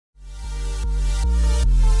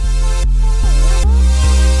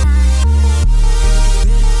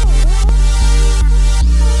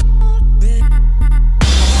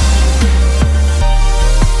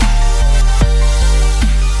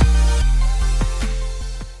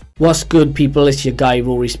What's good, people? It's your guy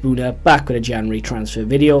Ruairi Spooner, back with a January transfer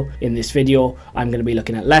video. In this video I'm going to be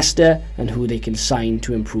looking at Leicester and who they can sign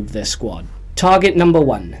to improve their squad. Target number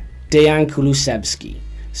 1, Dejan Kulusevski.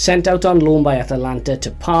 Sent out on loan by Atalanta to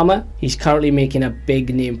Parma, he's currently making a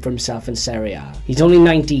big name for himself in Serie A. He's only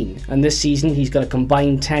 19 and this season he's got a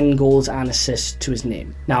combined 10 goals and assists to his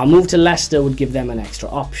name. Now a move to Leicester would give them an extra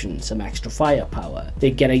option, some extra firepower.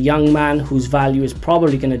 They'd get a young man whose value is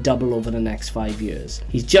probably going to double over the next 5 years.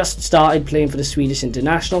 He's just started playing for the Swedish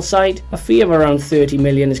international side. A fee of around 30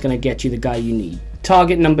 million is going to get you the guy you need.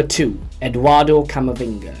 Target number 2, Eduardo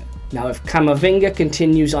Camavinga. Now if Camavinga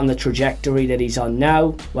continues on the trajectory that he's on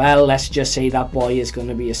now, well, let's just say that boy is going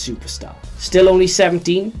to be a superstar. Still only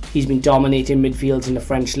 17, he's been dominating midfields in the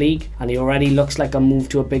French league and he already looks like a move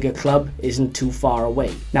to a bigger club isn't too far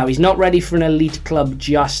away. Now he's not ready for an elite club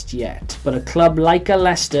just yet, but a club like a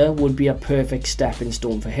Leicester would be a perfect stepping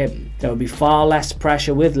stone for him. There would be far less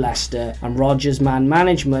pressure with Leicester and Rodgers' man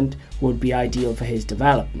management would be ideal for his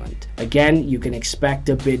development. Again, you can expect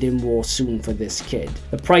a bidding war soon for this kid.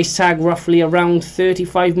 The price tag roughly around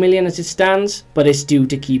 35 million as it stands, but it's due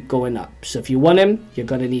to keep going up. So if you want him, you're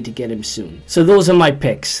going to need to get him soon. So those are my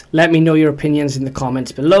picks. Let me know your opinions in the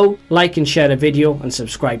comments below. Like and share the video and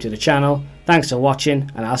subscribe to the channel. Thanks for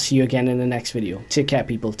watching and I'll see you again in the next video. Take care,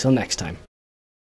 people. Till next time.